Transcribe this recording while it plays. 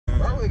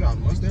really got a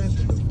mustache.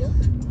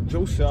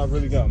 Joe shot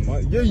really got a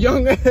mustache. Your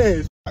young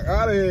ass.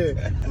 Out of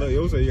here. Look,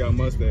 Yo say you got a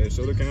mustache.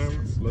 Show the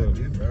camera. Look.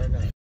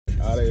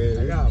 Out of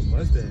here. I got a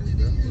mustache,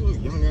 bro.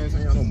 Look, young ass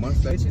ain't got no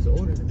mustache. She's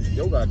older than me.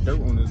 Yo got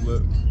dirt on his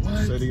lip.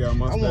 What? Said he got a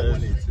mustache. I want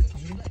one that's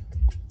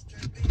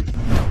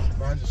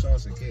bro, I just saw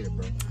us a kid,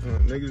 bro.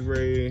 Niggas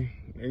ready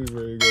to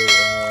go.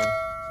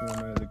 See my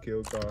man to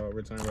kill Carr.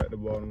 Return back to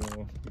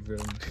Baltimore. You feel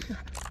me?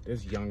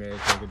 This young ass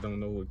nigga don't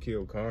know what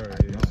kill Carr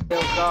is.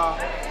 Kill Carr.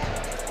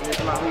 And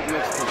it's my hoop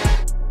next to me.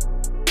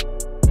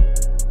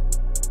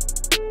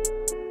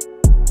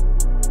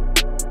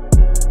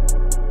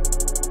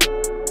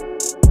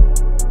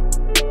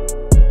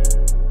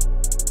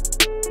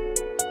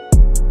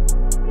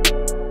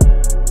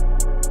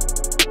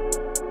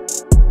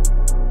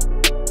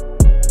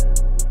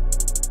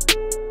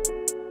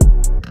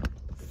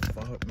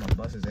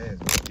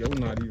 Yo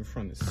not even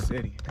from the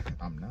city.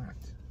 I'm not.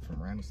 From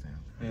Randallstown.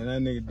 And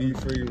that nigga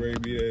D3 ready to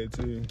be there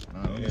too.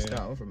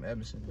 I'm from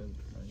Edmonton.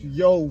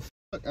 Yo,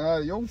 fuck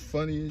yo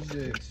funny as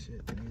shit.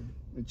 Shit, man.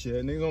 But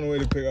yeah, niggas on the way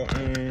to pick up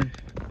iron.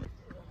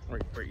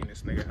 Right, breaking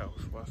this nigga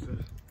house. Watch this.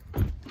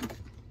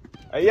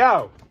 Hey,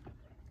 yo!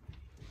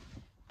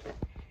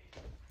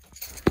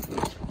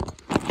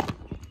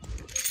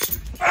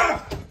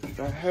 What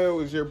the hell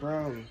is your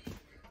problem?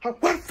 What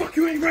the fuck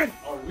you ain't ready?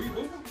 Oh, we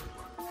moving?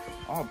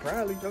 Oh,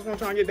 probably. That's why I'm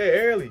trying to get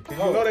there early. Cause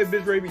you know that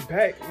bitch ready to be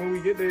packed when we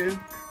get there.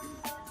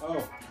 Oh,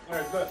 all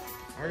right, bet.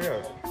 Hurry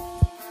up.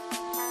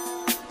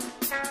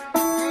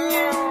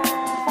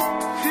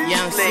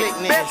 Young slick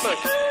niggas.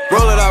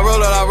 Roll it out, roll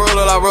it out, roll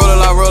it out, roll it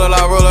out, roll it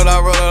out, roll it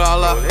out, roll it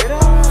all out.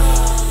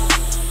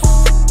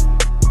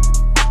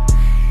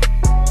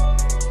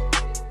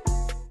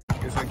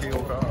 It's like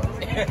your car.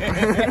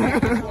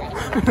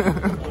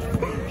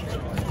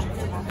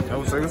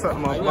 Yo, say what's up to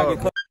my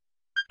vlog.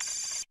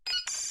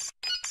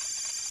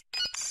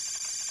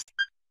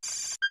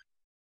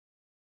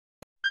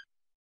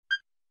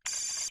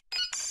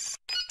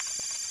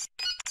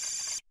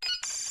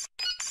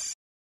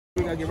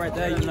 We gotta get right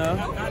there, you know.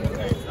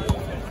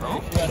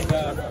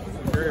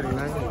 Ready,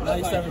 man.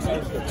 97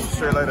 service.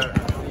 Straight like that.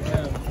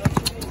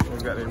 We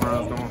got these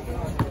rounds going.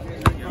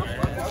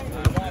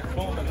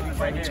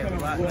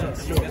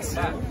 It's a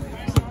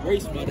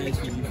race about that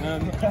shit, you feel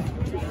me?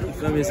 You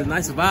feel me? It's a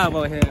nice vibe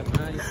out here,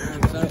 man. You feel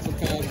me? Shout out to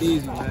Kyle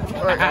Deezy, man.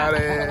 Right out of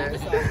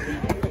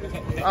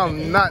here.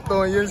 I'm not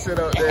throwing your shit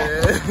up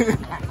there.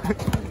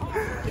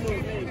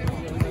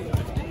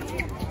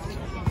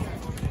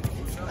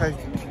 Hey.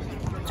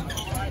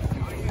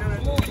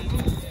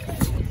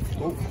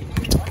 Oh.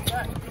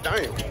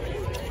 Damn.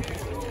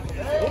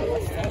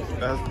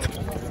 That's...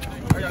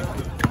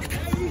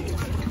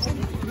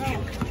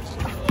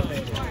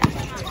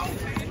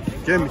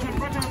 Give me.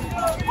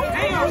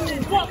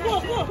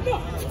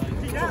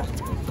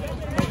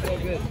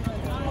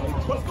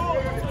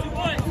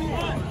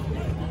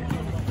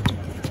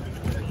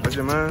 What's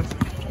your man?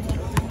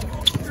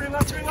 I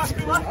just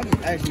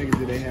asked niggas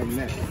do they have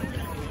net.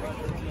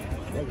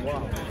 That's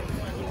wild.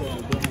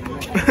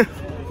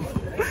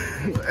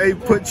 Hey,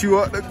 put you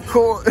up the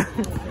court.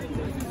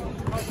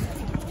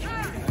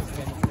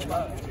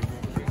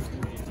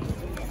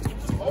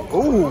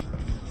 Ooh.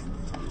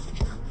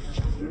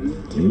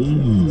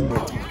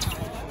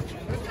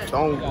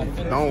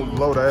 Don't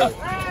blow that.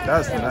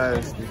 That's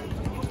nasty.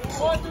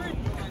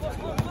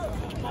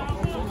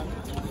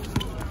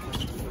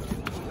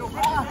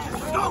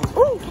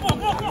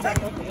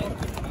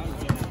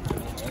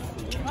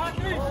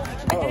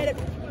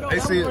 They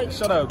see it.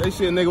 Shut up. They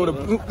see a nigga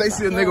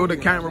with a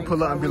camera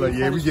pull up and be like,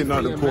 "Yeah, we getting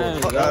out the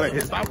court." Fuck out of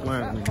here. Stop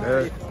playing with me,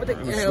 man.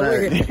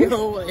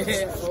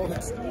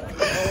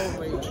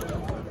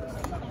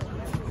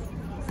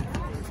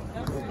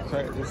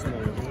 Crack this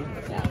nigga.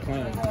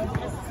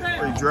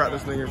 He dropped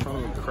this nigga in front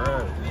of a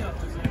crowd.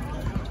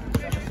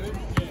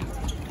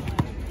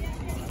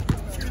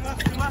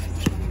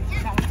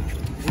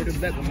 Who the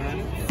black one, man?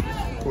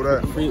 Who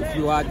that?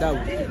 Few odd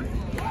double.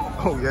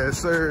 Oh, yes,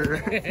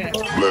 sir.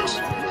 Bless.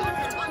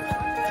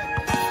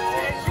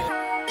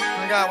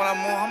 I got what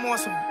I'm on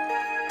some.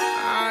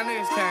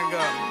 Niggas can't go,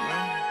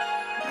 man.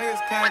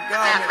 Niggas can't go.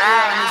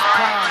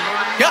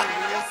 Yup,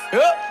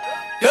 yup,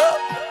 yup,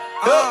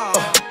 yup.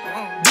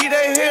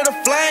 D-Day hit the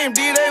flame,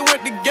 D-Day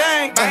with the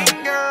gang.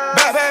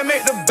 Backpack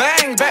make the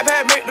bang,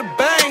 backpack make the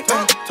bang.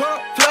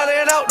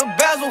 Flooded out the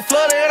bezel,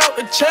 flooded out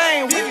the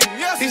chain.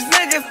 These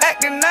niggas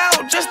acting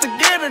out just to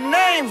get a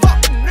name.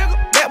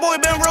 That boy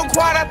been real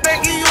quiet, I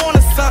think he on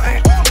to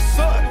something.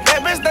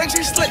 That bitch think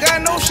she slick, I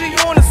know she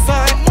on to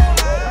something.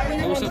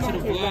 What's up to the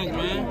vlog,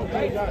 man?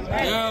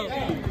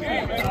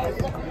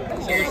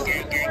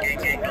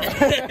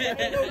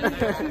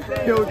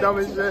 Yo, Yo. dumb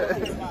as shit.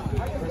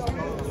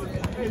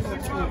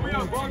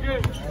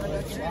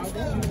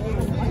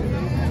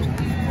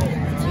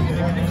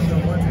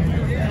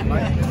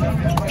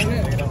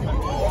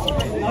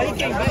 Oh, you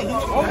can't bet.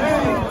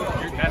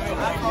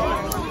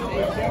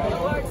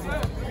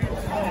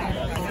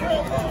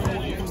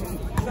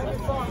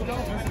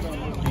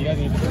 You guys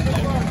need to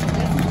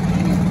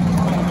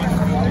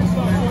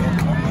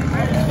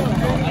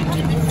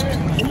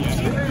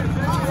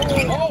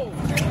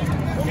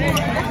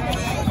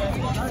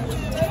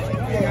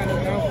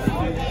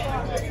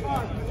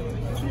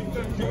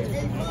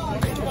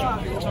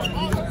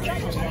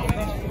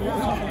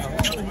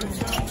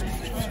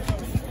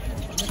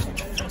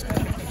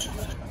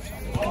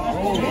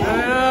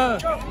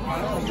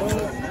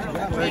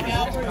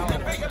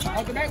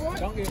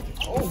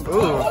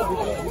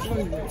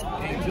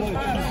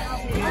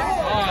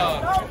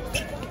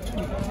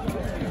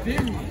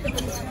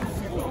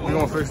We're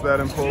gonna fix that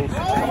in post.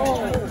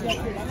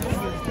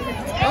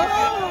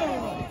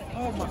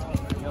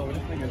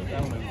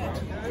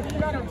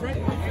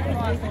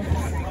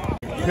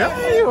 Damn!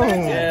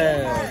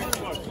 Yeah.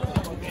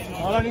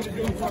 All I need to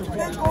do is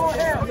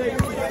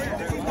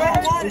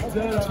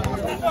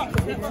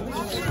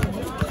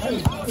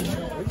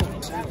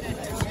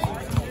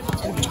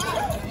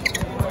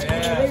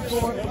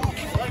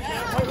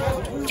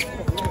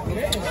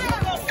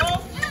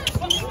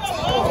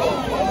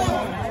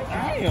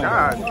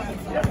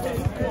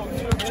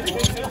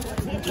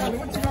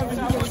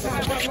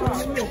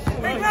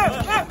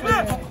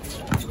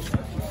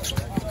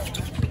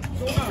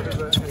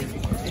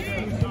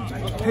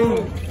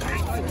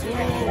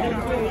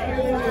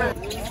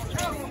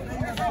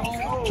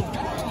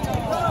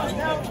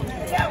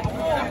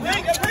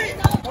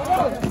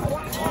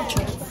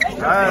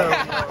God.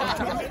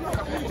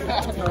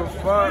 The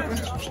fuck?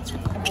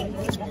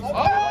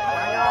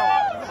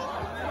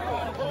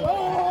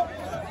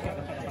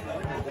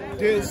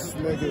 This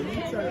nigga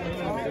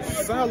is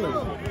selling.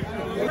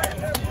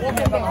 walk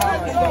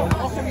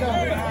him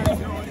down.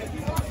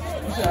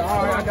 He said,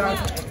 all right, I got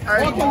you.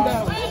 Walk him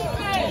down.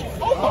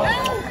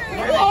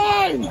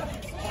 Line!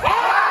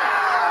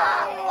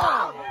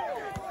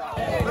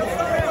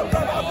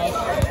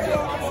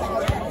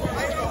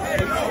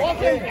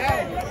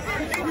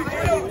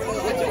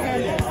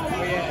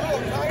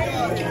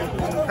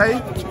 Hey.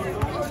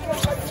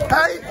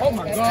 Hey. Oh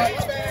my God.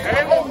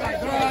 Hey. Oh my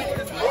God.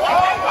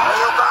 Oh my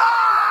God.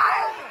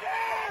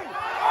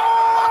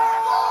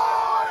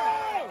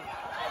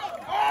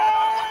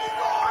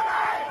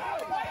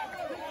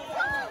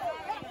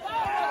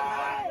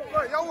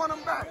 Look, y'all want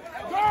him back.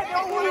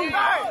 Y'all want him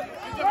back.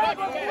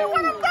 You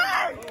want him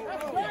back.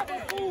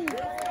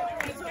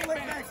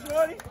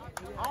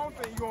 I don't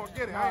think you're gonna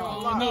get it. I ain't gonna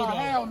lie. No,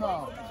 hell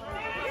no.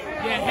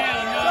 Yeah,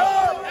 hell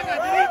no. I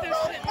gotta delete this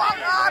shit. Fuck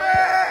out of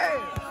here.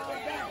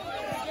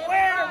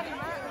 Where?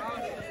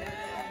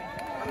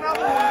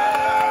 Another one.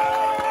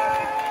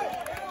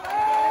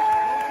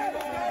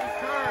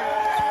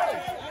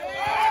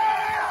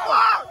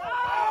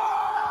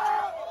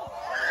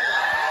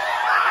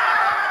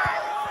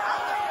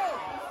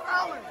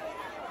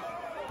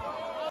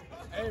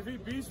 Hey, if he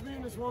beats me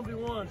in this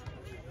 1v1,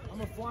 I'm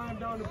gonna fly him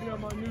down to be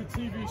on my new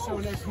TV show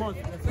next month.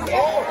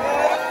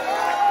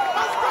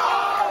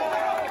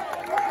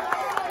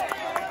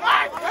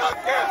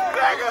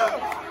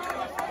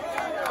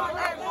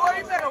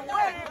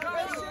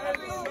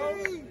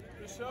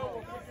 The show,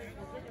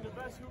 we're picking the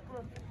best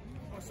hooper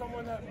or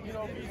someone that, you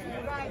know, beats me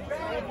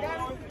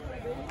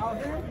out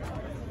here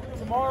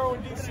tomorrow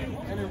in DC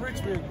and in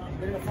Richmond.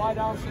 They're gonna fly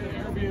down to the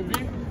Airbnb.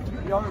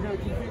 Y'all are gonna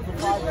compete for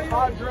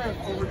five grand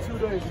over 2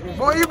 days.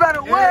 Boy, you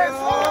better win.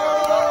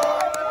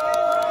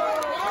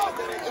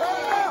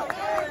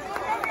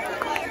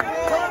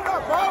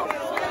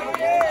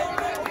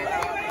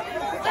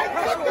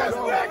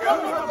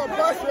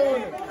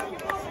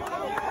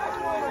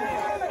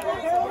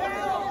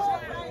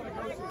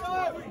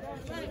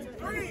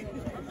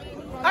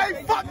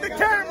 Hey, fuck the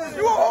cameras!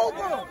 You a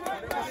hooper!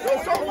 Show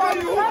somebody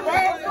who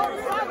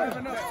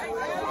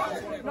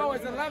No,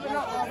 it's 11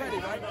 up already,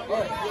 right?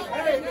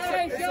 Hey,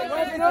 it's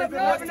 11 up.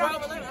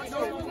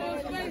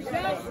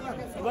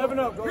 11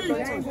 up, go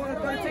 13.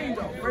 13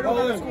 though. Right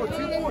over score 2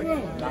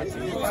 points.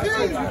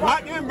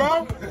 Lock in,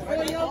 bro.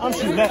 I'm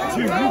shooting that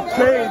too. You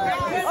crazy.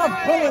 I'm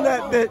pulling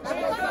that bitch.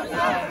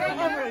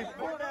 I'm ready to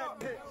pull that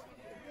bitch.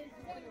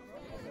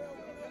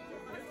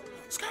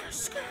 Skirt,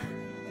 skirt.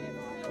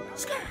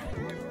 Skirt.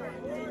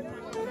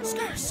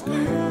 Skirt,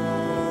 skirt.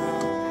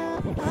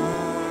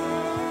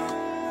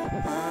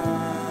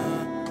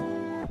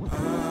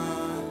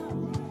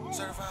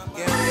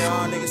 Yeah,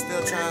 y'all niggas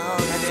still trying to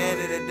hold. At the end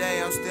of the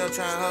day, I'm still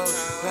trying to hold.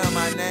 Put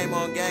my name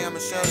on gang, I'ma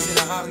show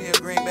shit. I'm out here,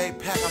 Green Bay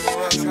Pack. I'm a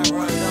road trying to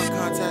run a dunk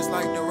contest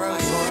like the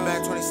road. Going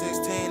back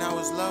 2016, I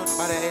was loaded.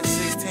 By the age of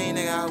 16,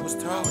 nigga, I was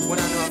told. When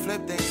I knew I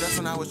flipped things, that's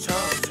when I was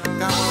chose.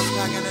 Got one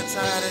pack in the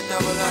try to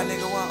double up.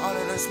 Nigga want all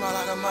of the smell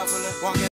like a muffler. Walking